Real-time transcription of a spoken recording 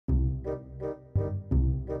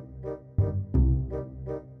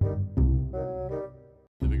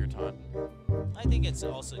I think it's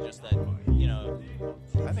also just that, you know.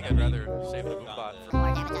 I think I'd rather save the bot for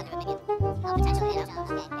more damage onto a minion. Oh, potentially, you know?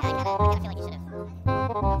 Okay, yeah, I kinda feel like you should have.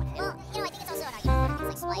 Well, you know, I think it's also an argument for things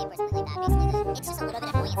like swipe or something like that. Basically, it's just a little bit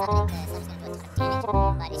annoying. It's not going to do a ton of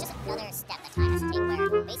damage, but it's just another step that time has to take where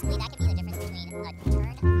basically that can be the difference between a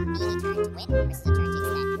turn being a turn to win versus a turn to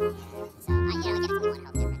extend. So, you know, again, it's only one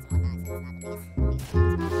health difference and whatnot, so it's not the biggest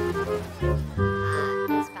deal.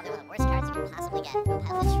 This is probably one of the worst cards you can possibly get.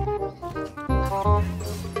 Hellish.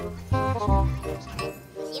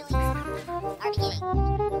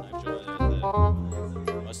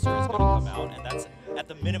 Muster is going to come out, and that's at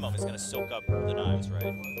the minimum is going to soak up the knives,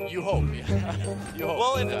 right? You hope, yeah. You hope.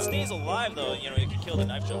 Well, if it stays alive, though, you know, it could kill the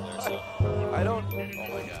knife juggler. So I don't. Oh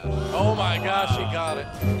my gosh. Oh my gosh, he got it.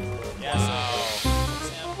 Yeah. Wow. So,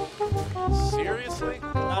 Sam, seriously?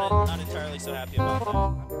 Not entirely so happy about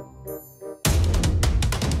that.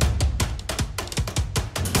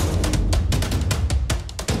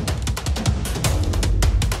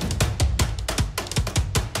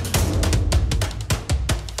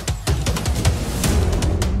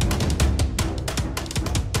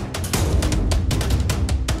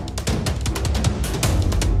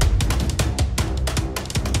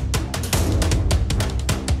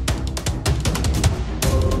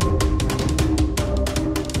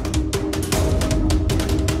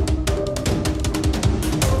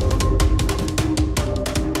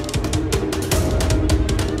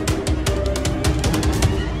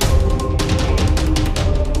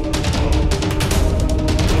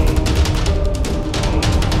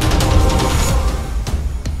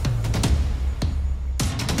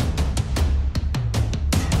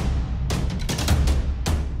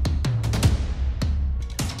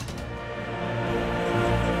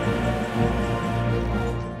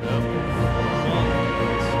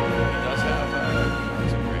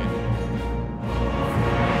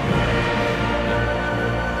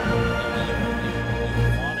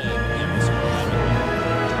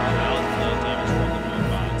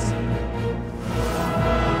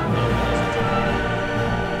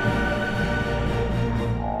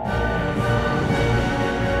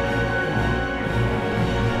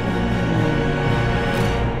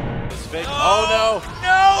 Oh no!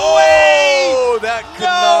 No way! Oh, that could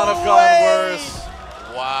not have gone worse.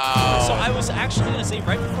 Wow. So I was actually going to say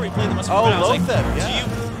right before he played the Muster, Oh, I was like, Lothar, do yeah. you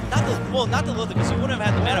not the Lothar because you wouldn't have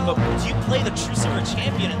had the mana, but do you play the True Silver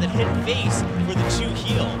Champion and then hit face for the 2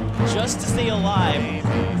 heal just to stay alive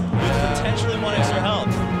with potentially 1 extra health?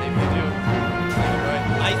 Maybe you do. You're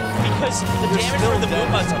right. Because the There's damage still from the damage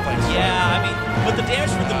Moonbots, sometimes. yeah, I mean, but the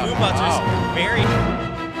damage from the Moonbots is very.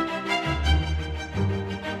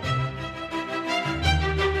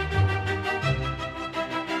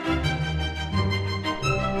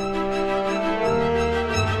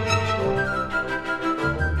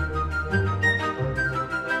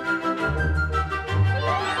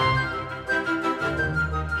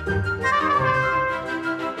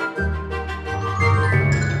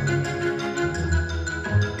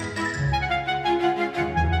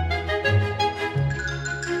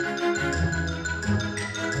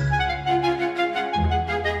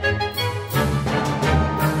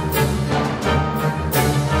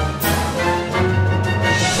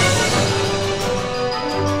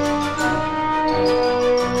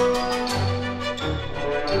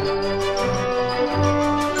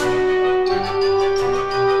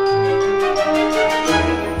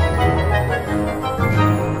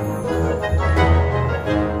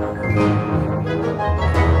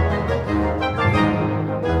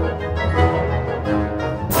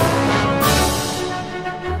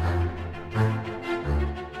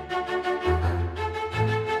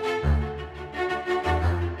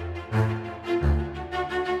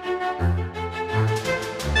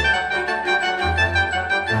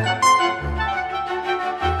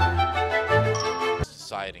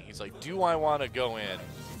 He's like, do I want to go in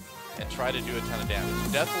and try to do a ton of damage?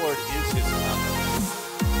 Deathlord is his combo.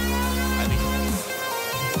 I think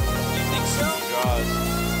You think so? he draws.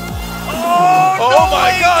 Oh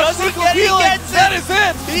my gosh! He gets it! That is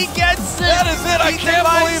it! He gets it! That is it! I can't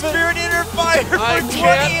believe it! Spirit Inner Fire for I 28!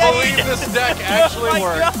 can't believe this deck actually Oh my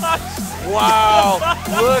works. gosh. Wow!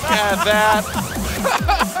 Look at that!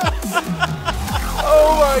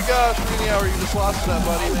 Oh my gosh, Meow, you just lost that,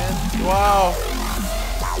 buddy, man. Wow.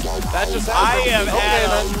 That just I am okay,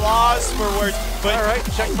 at a loss for words. But all right,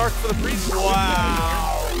 check mark for the priest. wow.